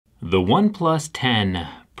The OnePlus 10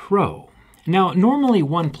 Pro. Now, normally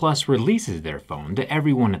OnePlus releases their phone to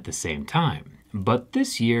everyone at the same time, but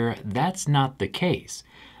this year that's not the case.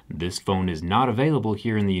 This phone is not available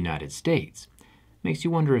here in the United States. Makes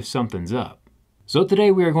you wonder if something's up. So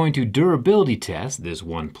today we are going to durability test this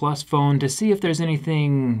OnePlus phone to see if there's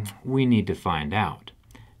anything we need to find out.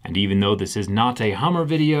 And even though this is not a Hummer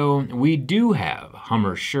video, we do have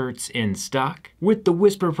Hummer shirts in stock with the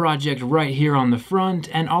Whisper project right here on the front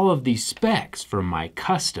and all of the specs for my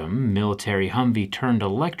custom military Humvee turned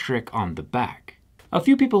electric on the back. A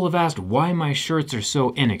few people have asked why my shirts are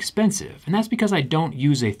so inexpensive, and that's because I don't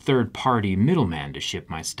use a third-party middleman to ship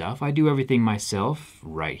my stuff. I do everything myself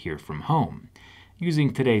right here from home,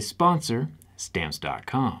 using today's sponsor,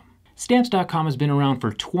 Stamps.com. Stamps.com has been around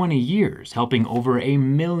for 20 years, helping over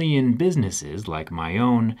 1 million businesses like my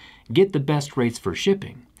own get the best rates for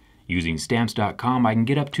shipping. Using Stamps.com, I can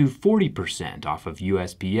get up to 40% off of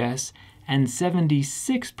USPS and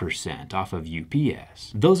 76% off of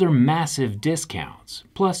UPS. Those are massive discounts.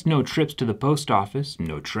 Plus, no trips to the post office,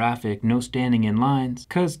 no traffic, no standing in lines.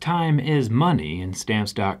 'Cause time is money, and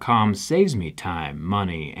Stamps.com saves me time,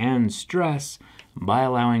 money, and stress by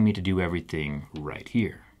allowing me to do everything right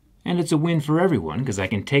here. And it's a win for everyone because I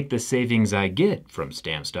can take the savings I get from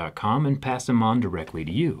Stamps.com and pass them on directly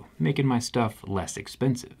to you, making my stuff less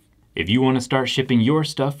expensive. If you want to start shipping your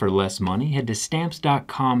stuff for less money, head to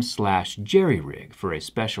Stamps.com/jerryrig for a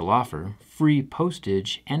special offer, free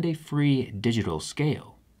postage, and a free digital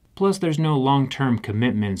scale. Plus, there's no long-term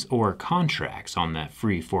commitments or contracts on that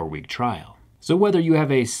free 4-week trial. So whether you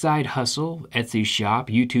have a side hustle, Etsy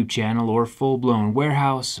shop, YouTube channel, or full-blown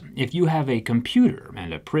warehouse, if you have a computer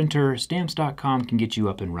and a printer, Stamps.com can get you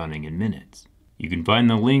up and running in minutes. You can find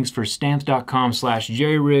the links for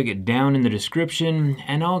Stamps.com/jerryrig down in the description,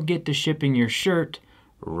 and I'll get to shipping your shirt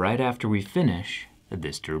right after we finish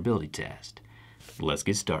this durability test. Let's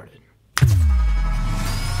get started.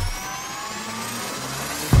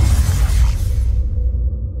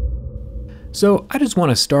 So I just want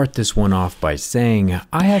to start this one off by saying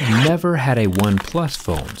I have never had a OnePlus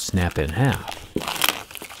phone snap in half.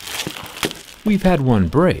 We've had one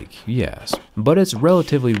break, yes, but it's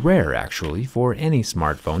relatively rare actually for any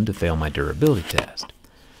smartphone to fail my durability test.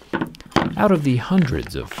 Out of the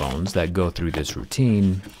hundreds of phones that go through this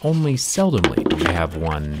routine, only seldomly do we have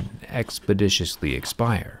one expeditiously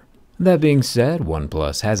expire. That being said,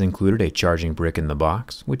 OnePlus has included a charging brick in the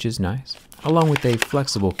box, which is nice, along with a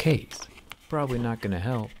flexible case. Probably not gonna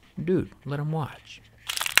help. Dude, let him watch.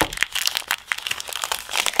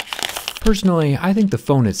 Personally, I think the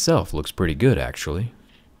phone itself looks pretty good actually.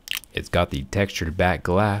 It's got the textured back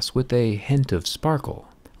glass with a hint of sparkle,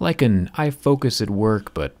 like an iFocus at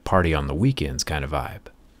work but party on the weekends kind of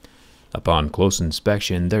vibe. Upon close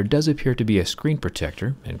inspection, there does appear to be a screen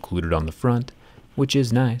protector included on the front, which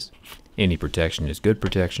is nice. Any protection is good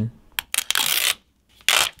protection.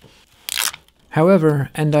 However,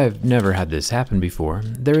 and I've never had this happen before,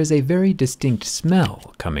 there is a very distinct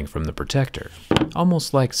smell coming from the protector,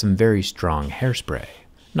 almost like some very strong hairspray.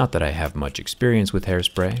 Not that I have much experience with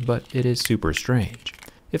hairspray, but it is super strange.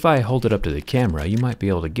 If I hold it up to the camera, you might be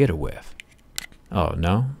able to get a whiff. Oh,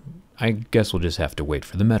 no? I guess we'll just have to wait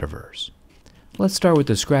for the metaverse. Let's start with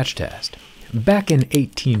the scratch test. Back in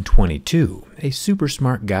 1822, a super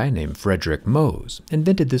smart guy named Frederick Mohs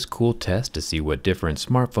invented this cool test to see what different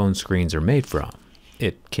smartphone screens are made from.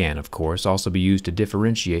 It can, of course, also be used to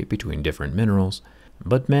differentiate between different minerals,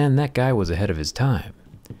 but man, that guy was ahead of his time.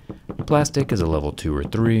 Plastic is a level 2 or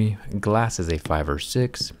 3, glass is a 5 or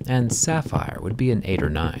 6, and sapphire would be an 8 or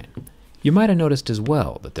 9. You might have noticed as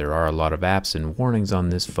well that there are a lot of apps and warnings on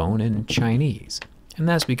this phone in Chinese. And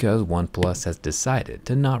that's because OnePlus has decided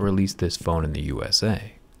to not release this phone in the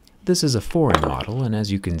USA. This is a foreign model, and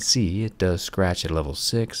as you can see, it does scratch at level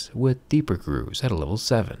 6 with deeper grooves at a level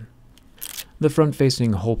 7. The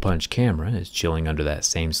front-facing hole-punch camera is chilling under that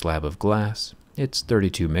same slab of glass. It's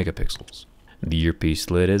 32 megapixels. The earpiece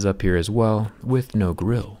lid is up here as well, with no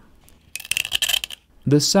grill.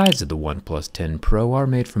 The sides of the OnePlus 10 Pro are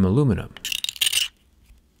made from aluminum.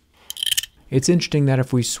 It's interesting that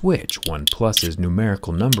if we switch OnePlus's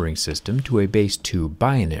numerical numbering system to a base 2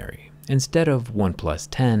 binary, instead of OnePlus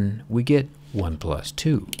 10, we get OnePlus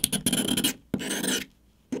 2,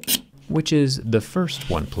 which is the first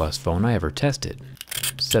OnePlus phone I ever tested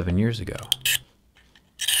 7 years ago.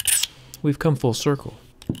 We've come full circle.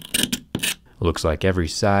 Looks like every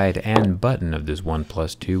side and button of this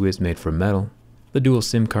OnePlus 2 is made from metal. The dual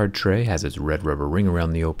SIM card tray has its red rubber ring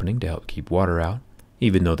around the opening to help keep water out.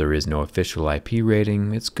 Even though there is no official IP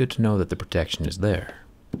rating, it's good to know that the protection is there.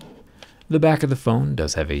 The back of the phone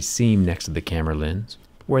does have a seam next to the camera lens.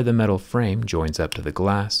 where the metal frame joins up to the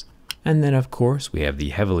glass. And then of course we have the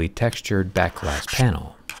heavily textured back glass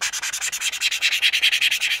panel,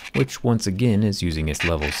 which once again is using its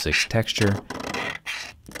level 6 texture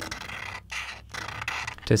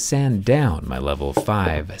to sand down my level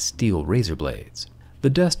 5 steel razor blades. The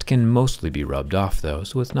dust can mostly be rubbed off though,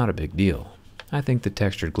 so it's not a big deal. I think the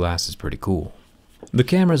textured glass is pretty cool. The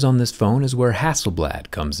cameras on this phone is where Hasselblad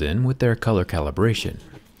comes in with their color calibration.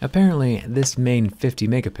 Apparently, this main 50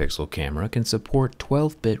 megapixel camera can support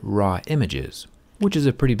 12-bit RAW images, which is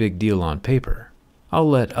a pretty big deal on paper. I'll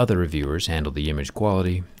let other reviewers handle the image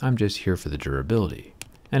quality, I'm just here for the durability.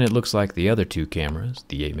 And it looks like the other two cameras,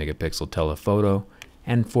 the 8 megapixel telephoto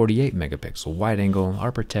and 48 megapixel wide angle,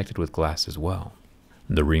 are protected with glass as well.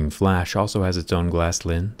 The Ring Flash also has its own glass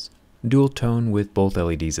lens, dual tone with both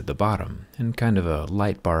LEDs at the bottom, and kind of a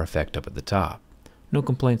light bar effect up at the top. No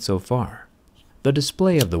complaints so far. The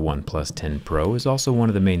display of the OnePlus 10 Pro is also one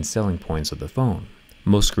of the main selling points of the phone.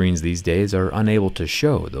 Most screens these days are unable to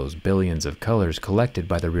show those billions of colors collected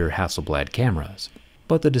by the rear Hasselblad cameras.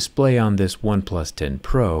 But the display on this OnePlus 10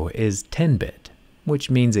 Pro is 10-bit, which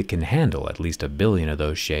means it can handle at least a billion of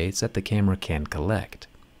those shades that the camera can collect.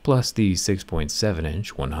 Plus the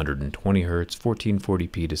 6.7-inch 120Hz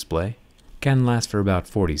 1440p display can last for about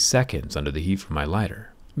 40 seconds under the heat from my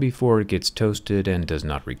lighter, before it gets toasted and does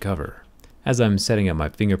not recover. As I'm setting up my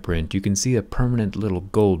fingerprint, you can see a permanent little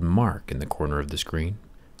gold mark in the corner of the screen.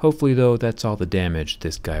 Hopefully though, that's all the damage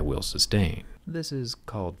this guy will sustain. This is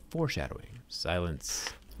called foreshadowing. Silence.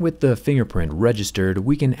 With the fingerprint registered,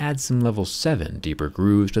 we can add some level 7 deeper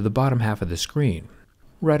grooves to the bottom half of the screen,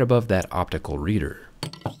 right above that optical reader.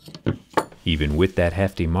 Even with that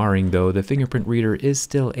hefty marring though, the fingerprint reader is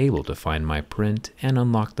still able to find my print and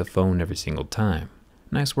unlock the phone every single time.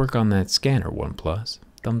 Nice work on that scanner, OnePlus.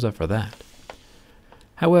 Thumbs up for that.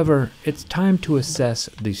 However, it's time to assess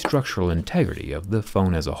the structural integrity of the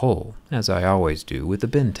phone as a whole, as I always do with the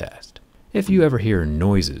bin test. If you ever hear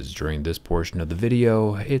noises during this portion of the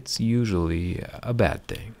video, it's usually a bad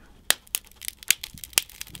thing.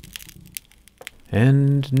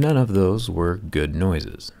 And none of those were good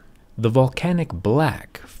noises. The volcanic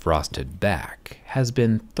black frosted back has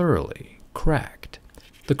been thoroughly cracked.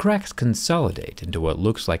 The cracks consolidate into what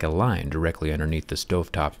looks like a line directly underneath the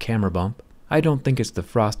stovetop camera bump. I don't think it's the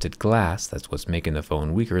frosted glass that's what's making the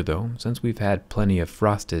phone weaker though, since we've had plenty of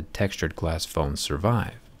frosted textured glass phones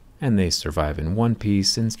survive. And they survive in one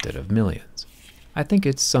piece instead of millions. I think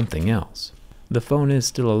it's something else. The phone is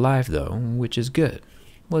still alive though, which is good.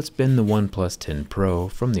 Let's bend the OnePlus 10 Pro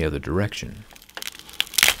from the other direction.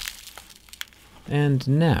 And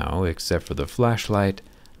now, except for the flashlight,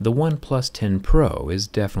 the OnePlus 10 Pro is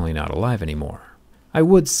definitely not alive anymore. I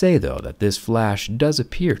would say though that this flash does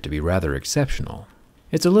appear to be rather exceptional.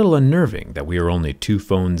 It's a little unnerving that we are only 2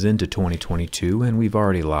 phones into 2022 and we've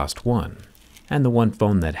already lost one. And the one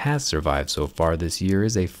phone that has survived so far this year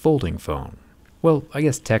is a folding phone. Well, I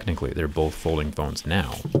guess technically they're both folding phones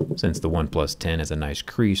now, since the OnePlus 10 has a nice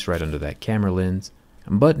crease right under that camera lens.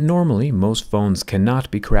 But normally most phones cannot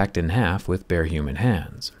be cracked in half with bare human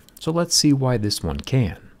hands. So let's see why this one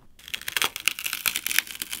can.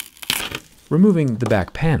 Removing the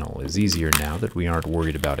back panel is easier now that we aren't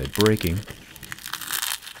worried about it breaking.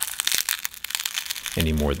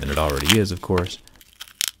 Any more than it already is, of course.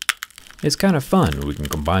 It's kind of fun when we can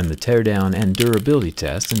combine the teardown and durability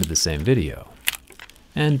test into the same video.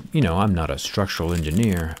 And, you know, I'm not a structural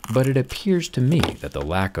engineer, but it appears to me that the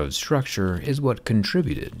lack of structure is what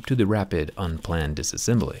contributed to the rapid unplanned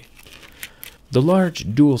disassembly. The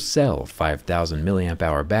large dual-cell 5000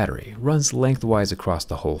 mAh battery runs lengthwise across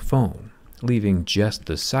the whole phone, leaving just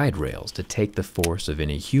the side rails to take the force of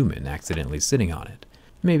any human accidentally sitting on it.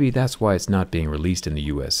 Maybe that's why it's not being released in the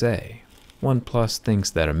USA. OnePlus thinks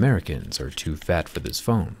that Americans are too fat for this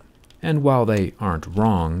phone. And while they aren't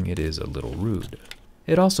wrong, it is a little rude.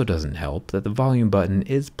 It also doesn't help that the volume button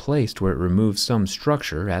is placed where it removes some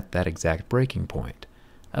structure at that exact breaking point,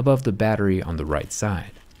 above the battery on the right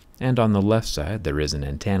side. And on the left side there is an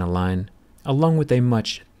antenna line, along with a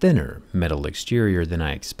much thinner metal exterior than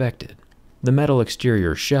I expected. The metal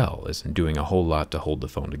exterior shell isn't doing a whole lot to hold the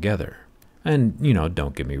phone together. And, you know,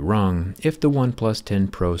 don't get me wrong, if the OnePlus 10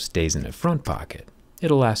 Pro stays in a front pocket,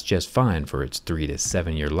 it'll last just fine for its 3 to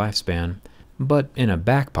 7 year lifespan, but in a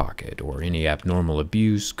back pocket or any abnormal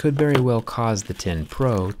abuse could very well cause the 10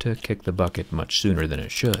 Pro to kick the bucket much sooner than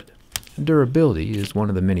it should. Durability is one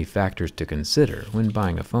of the many factors to consider when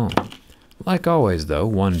buying a phone. Like always though,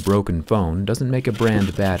 one broken phone doesn't make a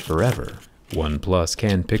brand bad forever. OnePlus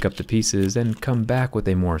can pick up the pieces and come back with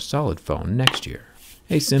a more solid phone next year.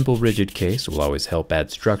 A simple rigid case will always help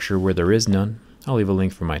add structure where there is none, I'll leave a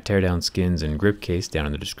link for my teardown skins and grip case down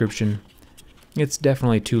in the description. It's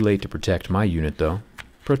definitely too late to protect my unit though.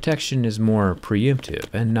 Protection is more preemptive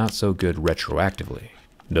and not so good retroactively.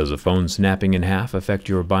 Does a phone snapping in half affect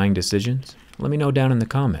your buying decisions? Let me know down in the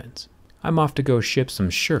comments. I'm off to go ship some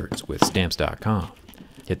shirts with Stamps.com.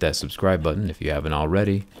 Hit that subscribe button if you haven't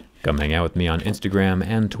already. Come hang out with me on Instagram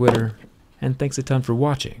and Twitter. And thanks a ton for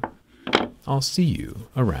watching. I'll see you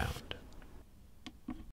around.